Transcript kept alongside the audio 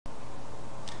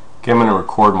Okay, I'm going to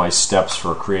record my steps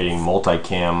for creating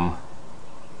multicam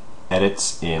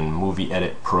edits in Movie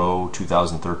Edit Pro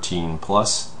 2013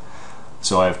 Plus.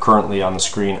 So I have currently on the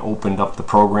screen opened up the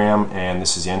program, and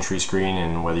this is the entry screen,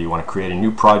 and whether you want to create a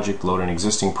new project, load an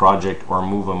existing project, or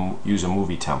use a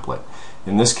movie template.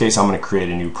 In this case, I'm going to create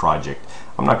a new project.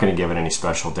 I'm not going to give it any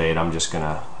special date. I'm just going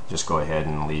to go ahead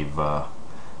and leave the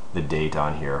date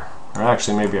on here. Or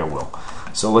actually, maybe I will.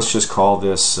 So let's just call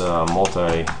this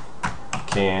multicam.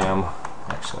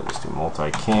 Actually, I'll just do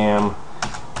multicam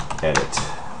edit.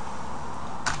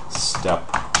 Step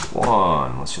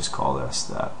 1. Let's just call this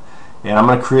that. And I'm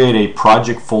going to create a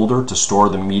project folder to store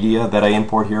the media that I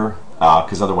import here,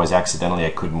 because otherwise accidentally I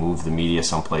could move the media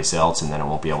someplace else and then I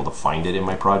won't be able to find it in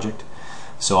my project.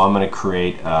 So I'm going to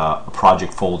create a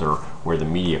project folder where the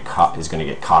media is going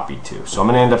to get copied to. So I'm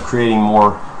going to end up creating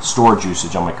more storage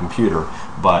usage on my computer,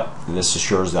 but this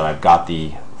assures that I've got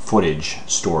the footage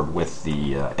stored with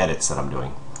the edits that I'm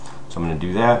doing. So I'm going to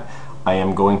do that. I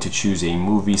am going to choose a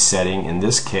movie setting. In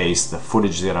this case, the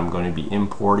footage that I'm going to be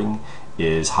importing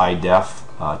is high def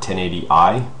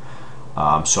 1080i.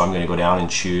 So I'm going to go down and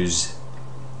choose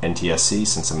NTSC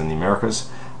since I'm in the Americas.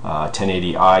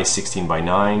 1080i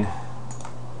 16:9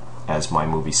 as my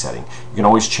movie setting. You can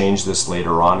always change this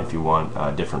later on if you want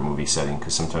a different movie setting,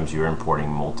 because sometimes you're importing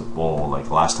multiple. Like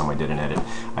the last time I did an edit,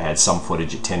 I had some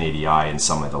footage at 1080i and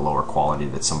some at a lower quality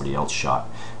that somebody else shot.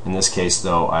 In this case,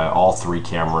 though, all three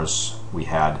cameras we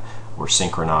had were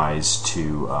synchronized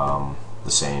to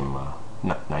the same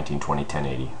 1920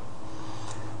 1080.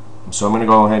 So I'm going to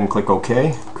go ahead and click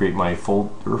OK, create my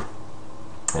folder,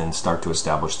 and start to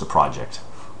establish the project.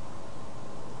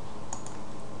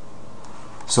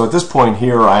 So at this point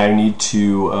here, I need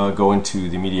to go into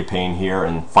the media pane here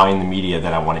and find the media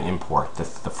that I want to import, the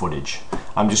footage.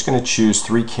 I'm just going to choose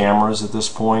 3 cameras at this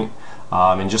point,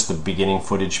 and just the beginning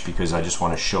footage, because I just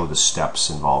want to show the steps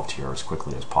involved here as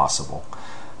quickly as possible.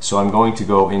 So I'm going to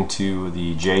go into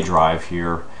the J drive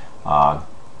here, and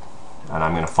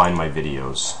I'm going to find my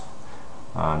videos.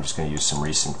 I'm just going to use some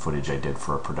recent footage I did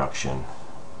for a production.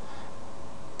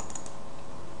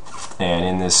 And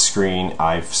in this screen,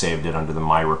 I've saved it under the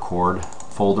My Record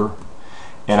folder.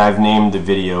 And I've named the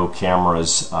video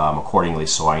cameras accordingly,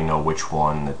 so I know which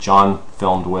one that John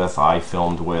filmed with, I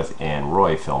filmed with, and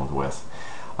Roy filmed with.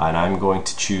 And I'm going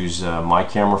to choose my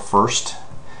camera first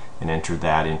and enter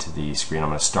that into the screen. I'm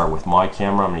going to start with my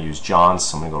camera. I'm going to use John's,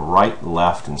 so I'm going to go right,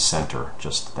 left, and center.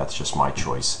 That's just my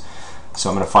choice. So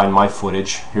I'm going to find my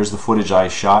footage. Here's the footage I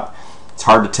shot. It's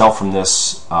hard to tell from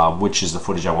this which is the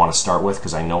footage I want to start with,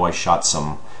 because I know I shot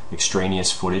some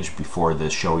extraneous footage before the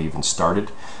show even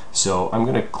started. So I'm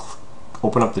going to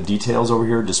open up the details over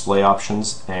here, display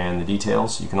options, and the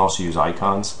details. You can also use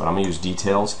icons, but I'm going to use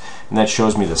details, and that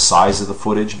shows me the size of the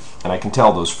footage. And I can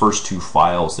tell those first 2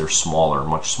 files, they're smaller,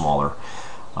 much smaller.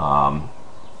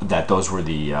 That those were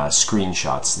the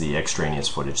screenshots, the extraneous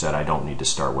footage that I don't need to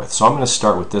start with. So I'm going to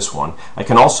start with this one. I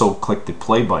can also click the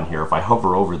play button here. If I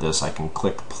hover over this, I can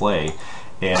click play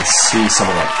and see some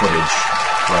of that footage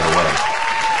right away.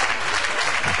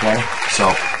 Okay, so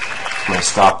I'm going to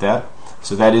stop that.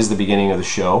 So that is the beginning of the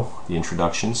show, the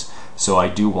introductions. So I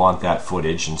do want that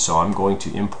footage, and so I'm going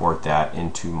to import that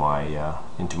into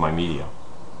my media.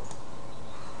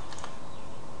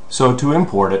 So to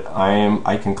import it,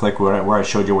 I can click where I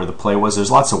showed you where the play was.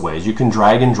 There's lots of ways. You can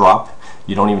drag and drop.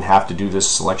 You don't even have to do this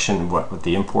selection with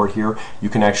the import here. You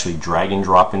can actually drag and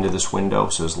drop into this window.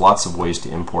 So there's lots of ways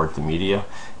to import the media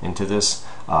into this.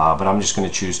 But I'm just going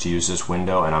to choose to use this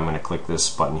window, and I'm going to click this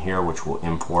button here, which will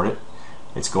import it.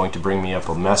 It's going to bring me up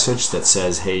a message that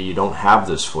says, hey, you don't have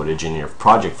this footage in your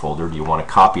project folder. Do you want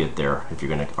to copy it there if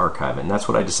you're going to archive it? And that's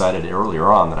what I decided earlier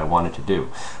on that I wanted to do.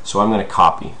 So I'm going to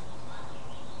copy.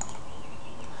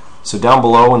 So down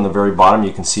below in the very bottom,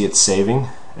 you can see it's saving,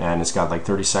 and it's got like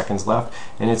 30 seconds left,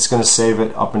 and it's going to save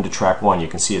it up into track 1. You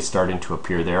can see it starting to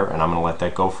appear there, and I'm going to let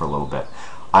that go for a little bit.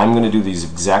 I'm going to do these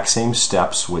exact same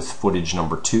steps with footage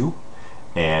number 2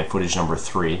 and footage number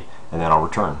 3, and then I'll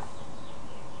return.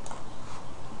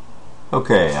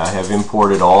 Okay, I have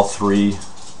imported all 3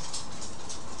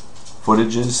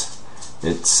 footages.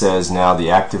 It says now the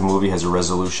active movie has a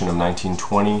resolution of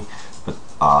 1920, but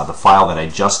the file that I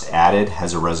just added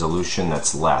has a resolution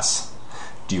that's less.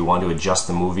 Do you want to adjust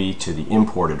the movie to the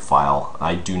imported file?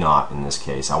 I do not in this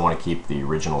case. I want to keep the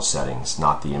original settings,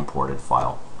 not the imported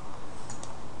file.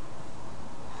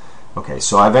 Okay,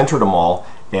 so I've entered them all,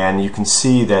 and you can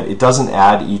see that it doesn't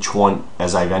add each one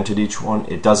as I've entered each one.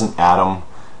 It doesn't add them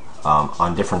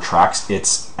on different tracks.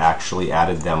 It's actually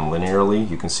added them linearly.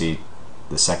 You can see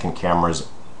the second camera's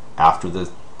after the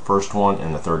first one,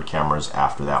 and the third camera is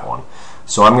after that one.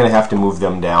 So I'm going to have to move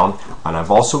them down, and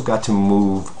I've also got to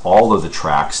move all of the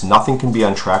tracks. Nothing can be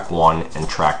on track 1 and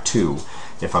track 2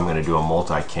 if I'm going to do a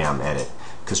multicam edit,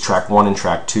 because track 1 and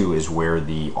track 2 is where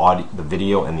the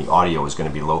video and the audio is going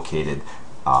to be located.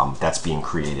 That's being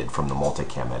created from the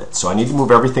multicam edit. So I need to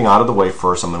move everything out of the way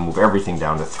first. I'm going to move everything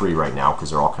down to 3 right now because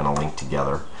they're all kind of linked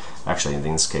together. Actually, in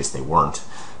this case, they weren't.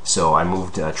 So I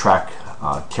moved track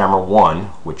camera 1,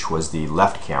 which was the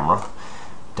left camera,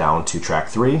 down to track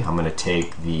 3. I'm going to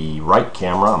take the right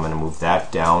camera, I'm going to move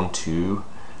that down to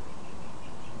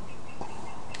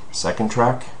second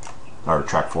track, or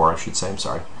track 4 I should say, I'm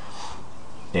sorry.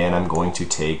 And I'm going to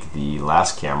take the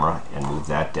last camera and move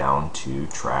that down to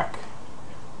track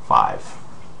 5.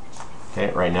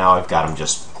 Okay, right now I've got them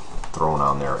just thrown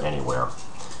on there anywhere.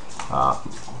 I'm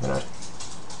going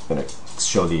to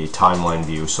show the timeline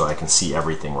view so I can see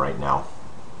everything right now.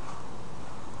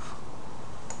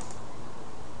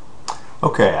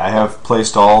 Okay, I have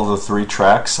placed all the 3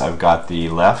 tracks. I've got the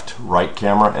left, right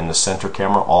camera, and the center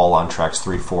camera all on tracks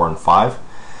 3, 4, and 5.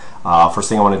 First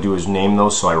thing I want to do is name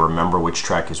those so I remember which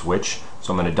track is which.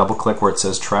 So I'm going to double click where it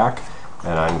says track,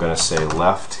 and I'm going to say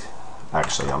left.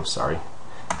 Actually, I'm sorry,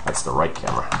 that's the right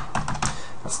camera.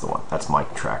 That's the one. That's my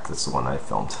track. That's the one I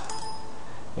filmed.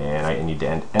 And I need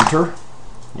to enter.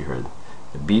 You heard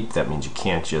the beep. That means you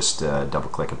can't just double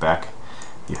click it back.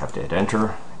 You have to hit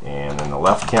enter. And then the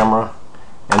left camera,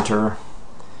 enter.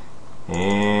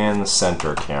 And the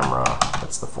center camera,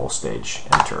 that's the full stage,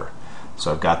 enter.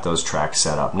 So I've got those tracks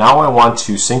set up. Now I want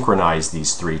to synchronize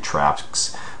these 3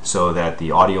 tracks so that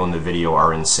the audio and the video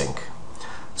are in sync.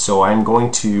 So I'm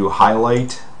going to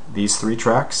highlight these 3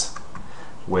 tracks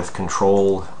with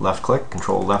control left click,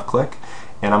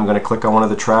 and I'm going to click on one of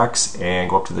the tracks and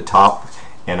go up to the top,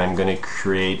 and I'm going to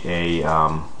create a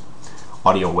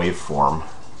audio waveform.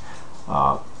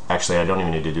 Actually, I don't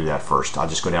even need to do that first. I'll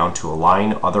just go down to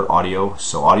align other audio,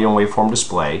 so audio and waveform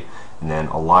display, and then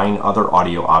align other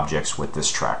audio objects with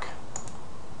this track.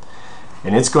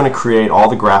 And it's going to create all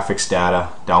the graphics data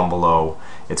down below.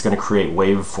 It's going to create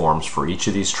waveforms for each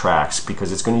of these tracks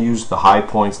because it's going to use the high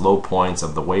points, low points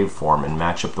of the waveform and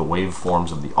match up the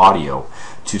waveforms of the audio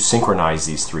to synchronize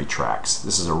these 3 tracks.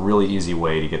 This is a really easy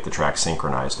way to get the tracks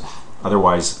synchronized.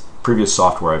 Otherwise, previous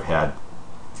software I've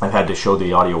had to show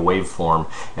the audio waveform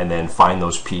and then find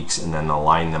those peaks and then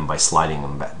align them by sliding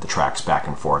them the tracks back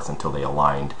and forth until they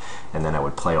aligned, and then I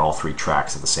would play all 3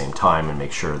 tracks at the same time and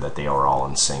make sure that they are all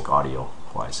in sync audio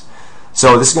wise.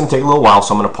 So this is going to take a little while,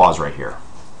 so I'm going to pause right here.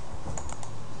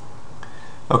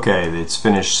 Okay, it's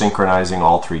finished synchronizing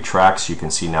all 3 tracks. You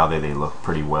can see now that they look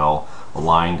pretty well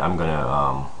aligned. I'm going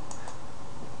to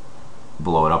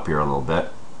blow it up here a little bit.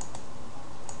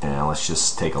 And let's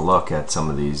just take a look at some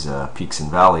of these peaks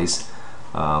and valleys.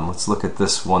 Let's look at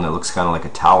this one that looks kind of like a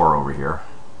tower over here.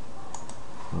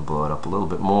 I'll blow it up a little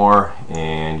bit more,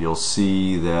 and you'll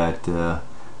see that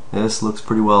this looks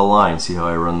pretty well aligned. See how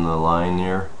I run the line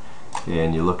here?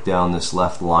 And you look down this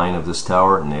left line of this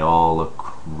tower, and they all look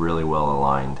really well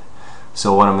aligned.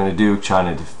 So what I'm going to do,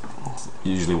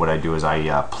 usually what I do is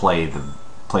I play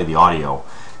the audio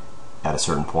at a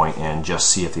certain point and just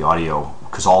see if the audio,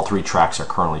 because all 3 tracks are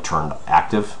currently turned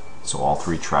active, so all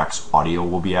 3 tracks audio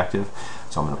will be active.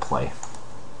 So I'm going to play.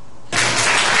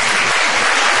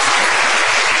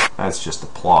 That's just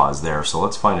applause there. So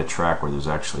let's find a track where there's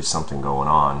actually something going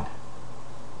on.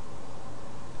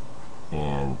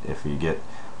 And if you get,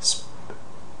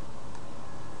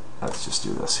 let's just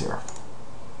do this here.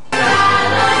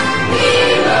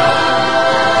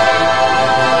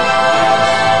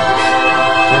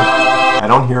 I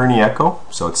don't hear any echo,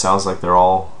 so it sounds like they're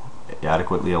all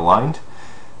adequately aligned,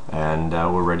 and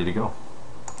we're ready to go.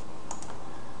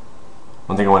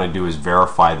 One thing I want to do is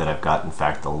verify that I've got, in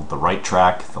fact, the right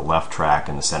track, the left track,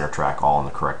 and the center track all in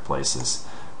the correct places.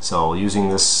 So using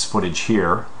this footage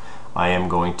here, I am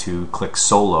going to click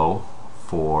solo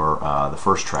for the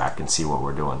first track and see what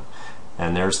we're doing.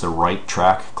 And there's the right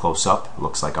track close up. It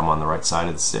looks like I'm on the right side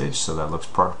of the stage, so that looks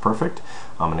perfect.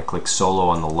 I'm going to click solo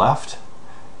on the left,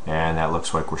 and that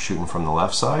looks like we're shooting from the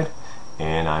left side.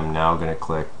 And I'm now going to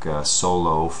click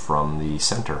solo from the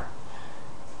center,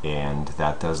 and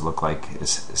that does look like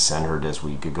it's centered as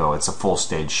we could go. It's a full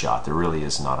stage shot. There really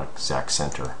is not an exact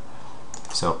center.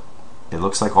 So it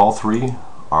looks like all 3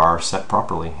 are set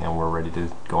properly, and we're ready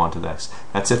to go on to the next.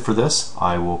 That's it for this.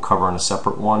 I will cover in a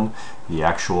separate one the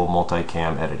actual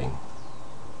multicam editing.